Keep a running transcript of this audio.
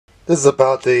This is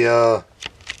about the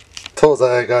tools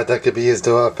that I got that could be used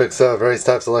to fix various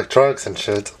types of electronics and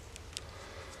shit.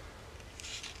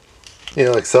 You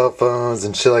know, like cell phones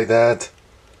and shit like that.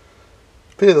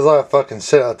 Because there's a lot of fucking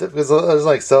shit out there. Because there's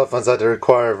like cell phones that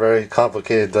require very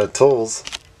complicated tools.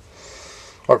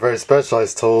 Or very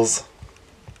specialized tools.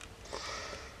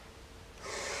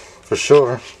 For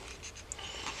sure.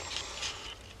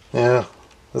 Yeah.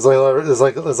 There's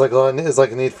like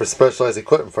a need for specialized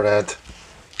equipment for that.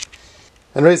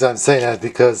 And the reason I'm saying that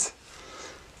because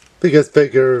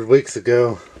figure weeks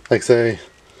ago, like say,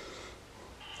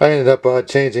 I ended up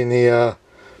changing the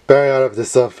battery out of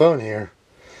this phone here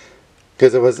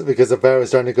because the battery was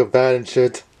starting to go bad and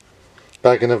shit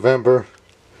back in November.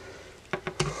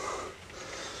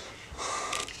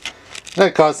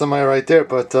 That cost some money right there,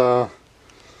 but I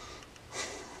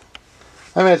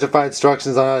managed to find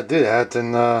instructions on how to do that,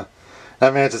 and I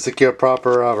managed to secure a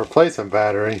proper replacement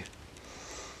battery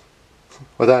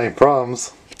without any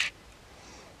problems.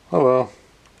 Oh well.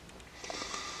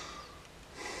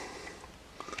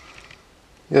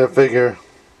 Yeah, I figure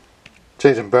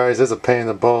changing batteries is a pain in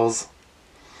the balls.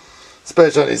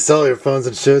 Especially on these cellular phones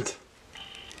and shit.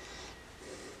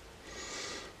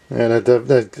 And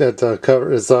that cover,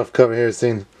 this soft cover here has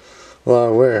seen a lot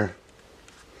of wear.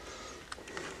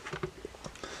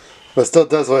 But still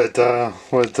does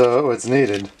what's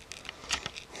needed.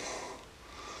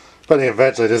 But I think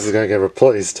eventually this is going to get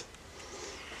replaced.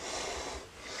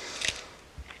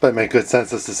 But it made good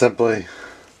sense just to simply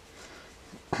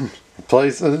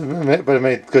replace. But it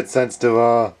made good sense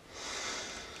to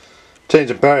change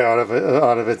the battery out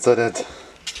of it so that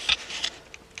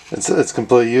it's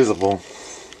completely usable.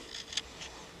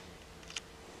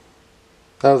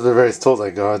 That was the various tools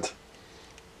I got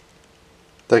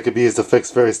that could be used to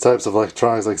fix various types of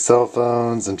electronics like cell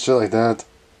phones and shit like that.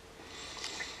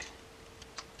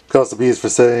 Could also be used for,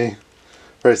 say,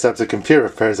 various types of computer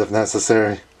repairs if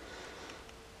necessary.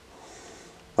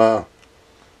 I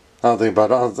don't think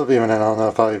about it. Even then, I don't know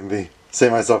if I'll even be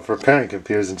seeing myself repairing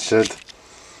computers and shit.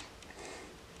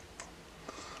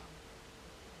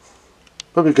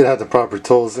 But we could have the proper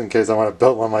tools in case I want to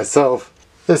build one myself.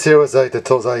 This here was like the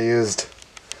tools I used.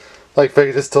 Like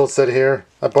figure this tool set here.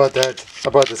 I bought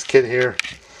this kit here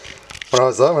when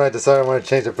I decided I wanted to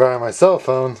change the battery on my cell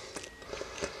phone.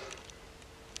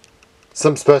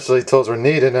 Some specialty tools were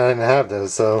needed and I didn't have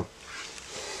those, so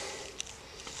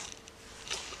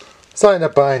I ended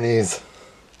up buying these.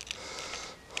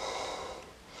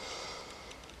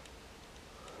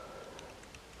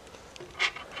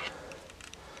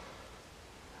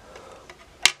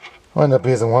 I ended up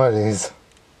using one of these.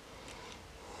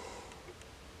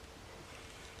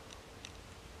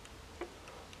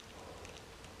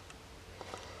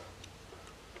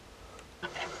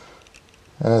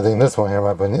 And I think this one here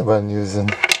I've been using.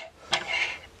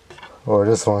 Or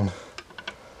this one.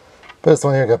 But this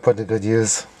one here got put to good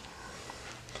use.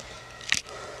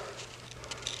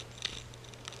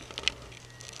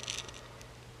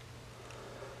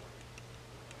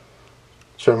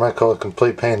 Sure might call it a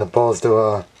complete pain in the balls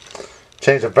to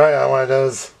change the battery on one of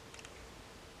those.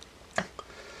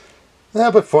 Yeah,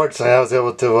 but fortunately I was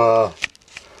able to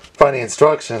find the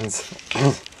instructions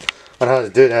on how to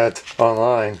do that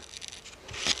online.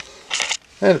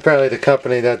 And apparently the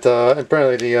company that,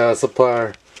 the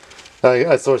supplier I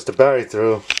sourced the battery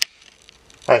through,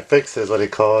 iFixit is what he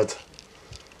called.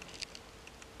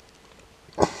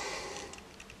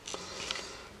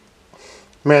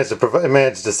 Managed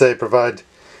to provide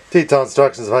detailed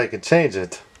instructions of how you could change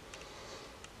it.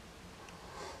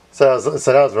 So that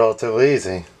was relatively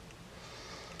easy.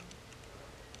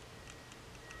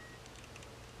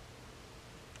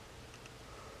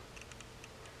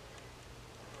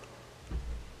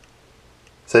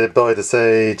 So the ability to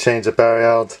say change the battery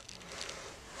out.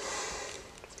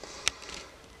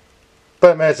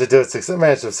 But I managed to do it. I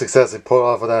managed to successfully pull it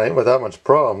off without much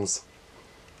problems.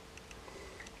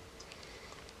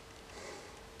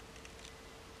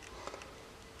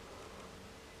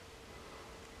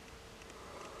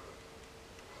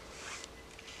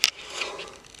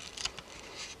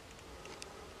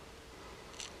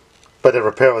 But the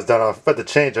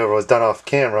changeover was done off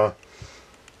camera.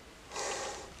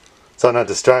 So I'm not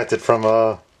distracted from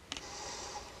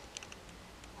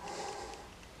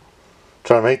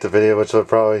trying to make the video, which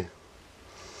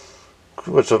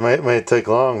may take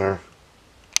longer.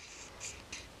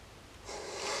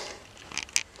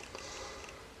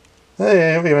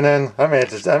 Hey, even then, I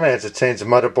managed to change the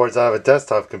motherboards out of a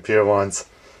desktop computer once.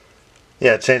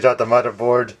 Yeah, change out the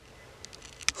motherboard.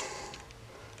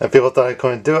 And people thought I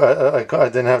couldn't do it. I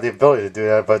didn't have the ability to do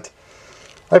that, but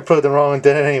I proved them wrong and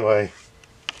did it anyway.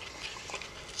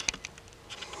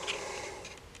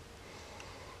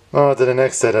 On to the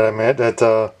next set that I made that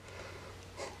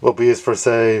will be used for,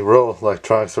 say, real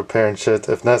electronics repair and shit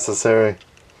if necessary.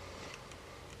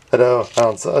 I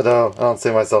don't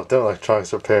see myself doing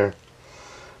electronics repair,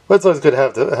 but it's always good to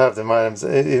have them items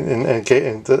unless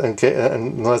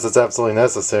it's absolutely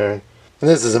necessary. And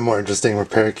this is a more interesting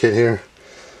repair kit here,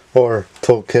 or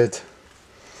tool kit.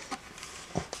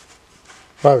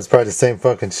 Well, it's probably the same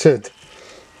fucking shit.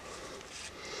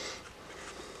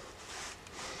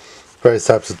 Various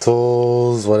types of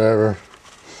tools, whatever.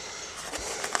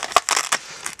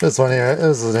 This one here,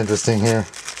 this is interesting here.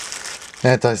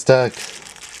 Anti-stack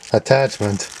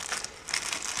attachment.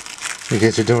 In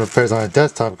case you're doing repairs on a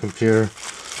desktop computer.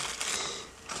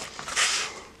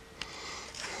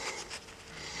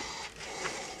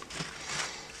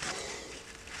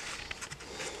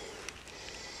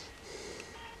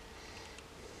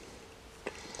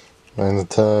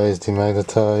 Magnetize,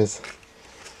 demagnetize.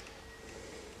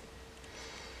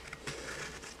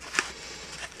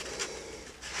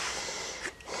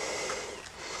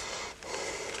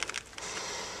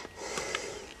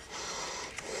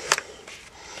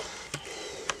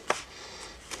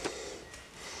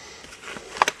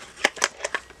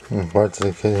 Parts of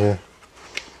the kit here.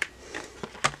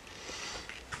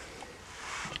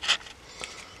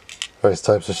 Various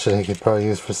types of shit you could probably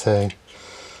use for, say,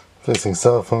 fixing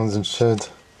cell phones and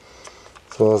shit.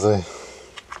 As well as a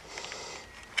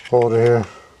holder here.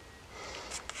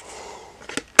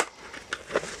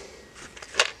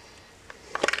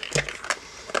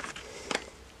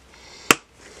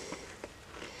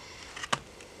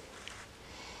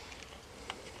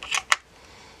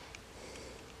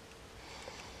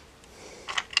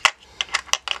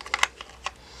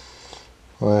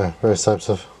 Oh yeah, various types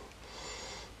of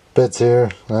bits here.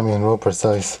 I mean, real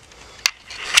precise.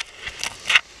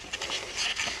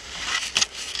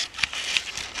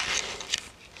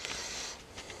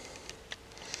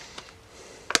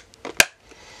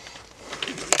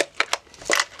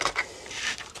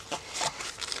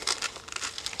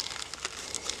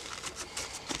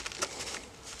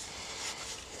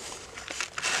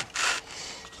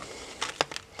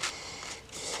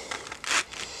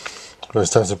 Various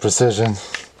types of precision.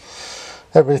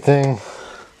 Everything.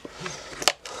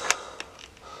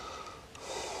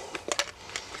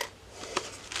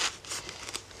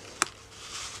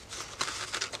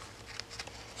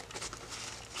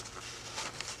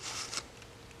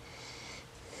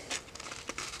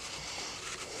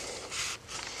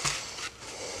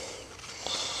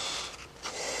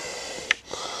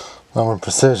 More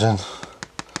precision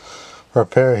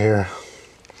repair here.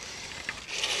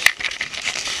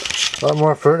 A lot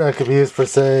more for that could be used for,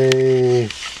 say,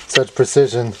 such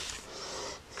precision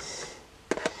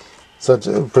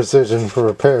for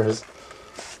repairs.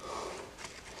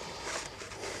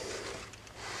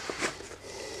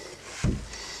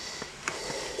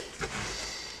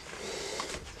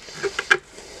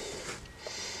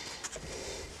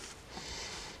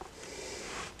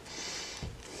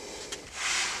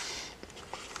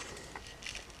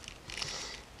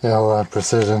 Yeah, a lot of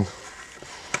precision.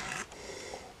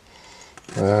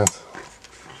 That.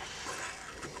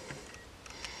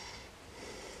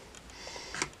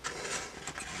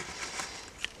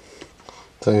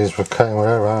 So use for cutting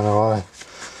whatever, I don't know why.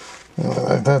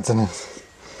 Like that's in it.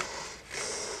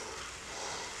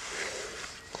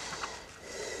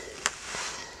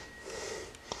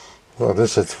 What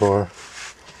this shit's for.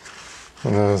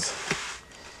 Who knows?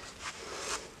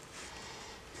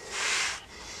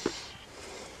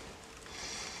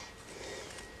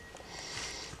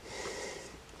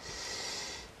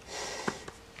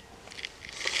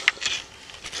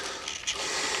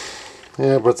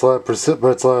 Yeah, but it's a lot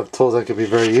of tools that could be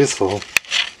very useful.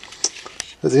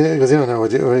 Because you don't know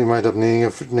what you might end up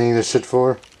needing this shit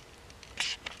for.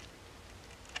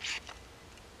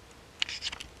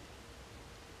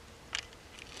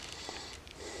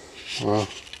 Well,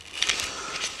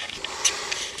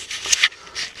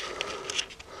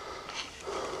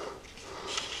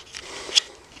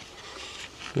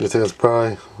 you think that's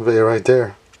probably a video right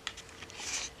there.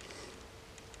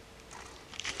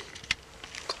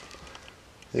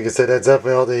 You can say that's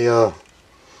definitely all the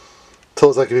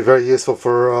tools that can be very useful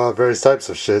for various types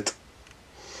of shit.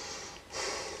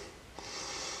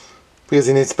 Because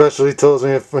you need specialty tools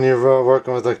when you're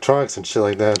working with electronics and shit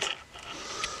like that.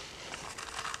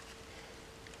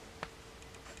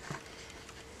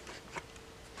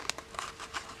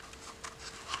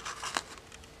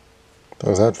 What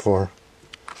was that for?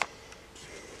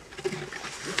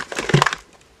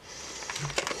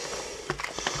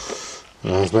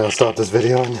 Maybe I'll stop this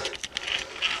video and...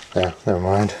 yeah, never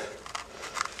mind.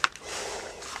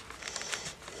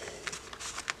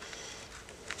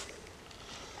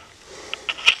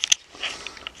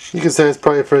 You can say it's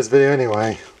probably your first video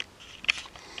anyway.